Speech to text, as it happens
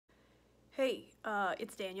Hey,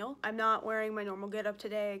 it's Daniel. I'm not wearing my normal getup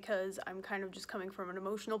today because I'm kind of just coming from an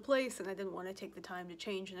emotional place and I didn't want to take the time to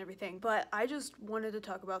change and everything. But I just wanted to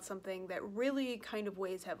talk about something that really kind of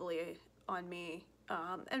weighs heavily on me,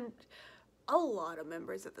 and a lot of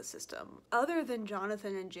members of the system. Other than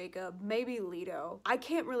Jonathan and Jacob, maybe Leto, I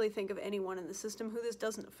can't really think of anyone in the system who this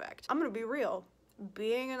doesn't affect. I'm gonna be real.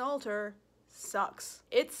 Being an alter sucks.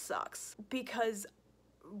 It sucks because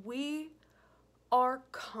we are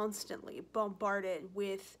constantly bombarded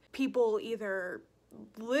with people either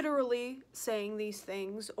literally saying these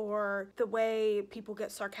things or the way people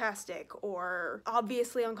get sarcastic or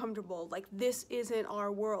obviously uncomfortable. Like, this isn't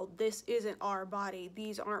our world. This isn't our body.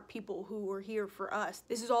 These aren't people who were here for us.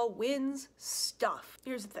 This is all Wynn's stuff.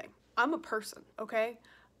 Here's the thing. I'm a person, okay?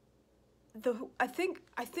 I think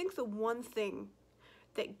the one thing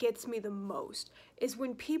that gets me the most is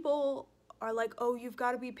when people are like, oh, you've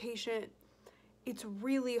got to be patient. It's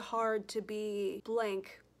really hard to be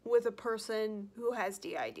blank with a person who has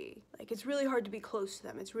DID. Like, it's really hard to be close to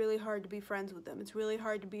them. It's really hard to be friends with them. It's really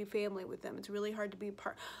hard to be family with them. It's really hard to be a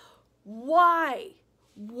part. Why?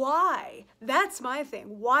 Why? That's my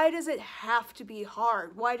thing. Why does it have to be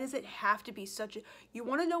hard? Why does it have to be such a... You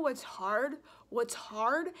want to know what's hard? What's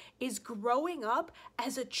hard is growing up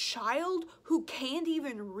as a child who can't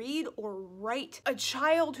even read or write. A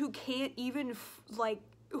child who can't even,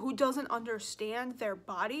 who doesn't understand their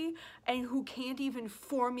body and who can't even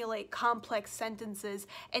formulate complex sentences,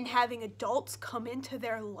 and having adults come into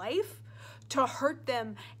their life to hurt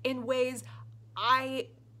them in ways I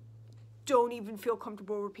don't even feel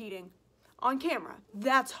comfortable repeating on camera.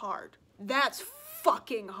 That's hard. That's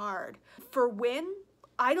fucking hard. For Wynn,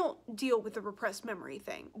 I don't deal with the repressed memory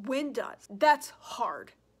thing. Wynn does. That's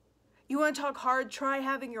hard. You want to talk hard? Try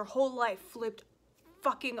having your whole life flipped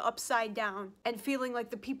fucking upside down and feeling like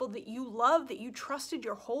the people that you love, that you trusted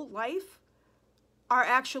your whole life, are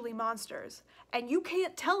actually monsters. And you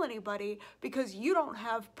can't tell anybody because you don't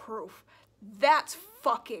have proof. That's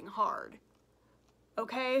fucking hard.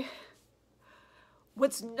 Okay?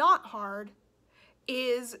 What's not hard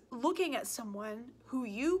is looking at someone who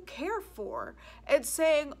you care for and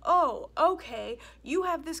saying, oh, okay, you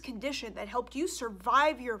have this condition that helped you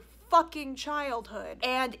survive your fucking childhood,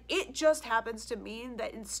 and it just happens to mean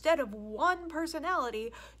that instead of one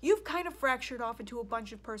personality, you've kind of fractured off into a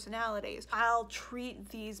bunch of personalities. I'll treat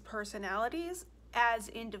these personalities as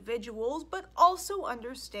individuals, but also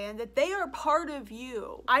understand that they are part of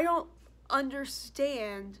you. I don't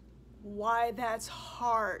understand why that's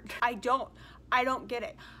hard. I don't get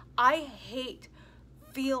it. I hate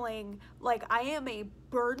feeling like I am a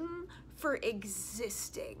burden for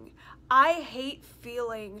existing. I hate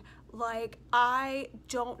feeling like I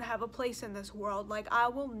don't have a place in this world, like I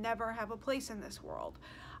will never have a place in this world.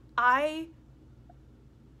 And I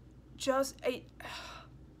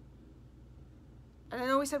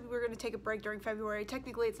know we said we were going to take a break during February.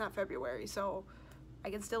 Technically, it's not February, so I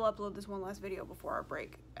can still upload this one last video before our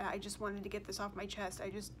break. I just wanted to get this off my chest.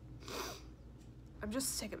 I'm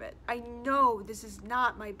just sick of it. I know this is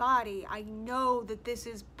not my body. I know that this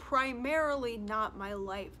is primarily not my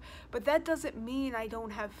life, but that doesn't mean I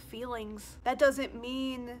don't have feelings. That doesn't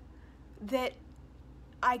mean that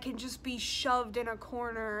I can just be shoved in a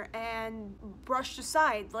corner and brushed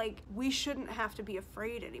aside. Like, we shouldn't have to be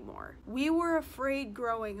afraid anymore. We were afraid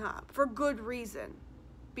growing up for good reason,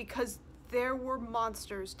 because there were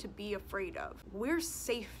monsters to be afraid of. We're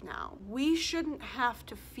safe now. We shouldn't have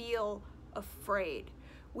to feel afraid.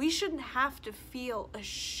 We shouldn't have to feel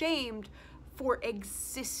ashamed for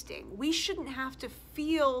existing. We shouldn't have to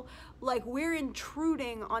feel like we're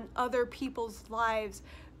intruding on other people's lives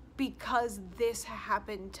because this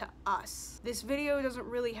happened to us. This video doesn't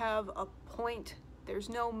really have a point. There's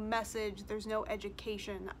no message. There's no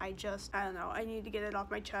education. I don't know. I need to get it off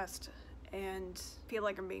my chest and feel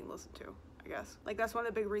like I'm being listened to, I guess. Like, that's one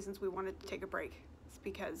of the big reasons we wanted to take a break. It's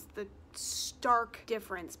because the stark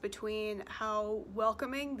difference between how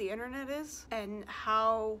welcoming the internet is and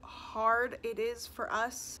how hard it is for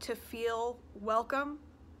us to feel welcome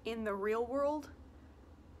in the real world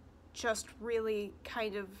just really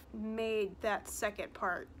kind of made that second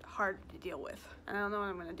part hard to deal with. And I don't know what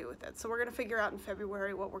I'm gonna do with it. So we're gonna figure out in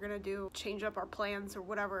February what we're gonna do, change up our plans or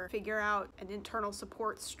whatever, figure out an internal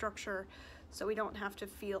support structure so we don't have to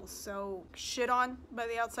feel so shit on by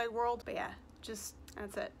the outside world. But yeah, just,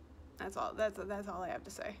 that's it. That's all I have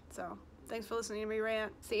to say. So thanks for listening to me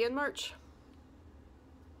rant. See you in March.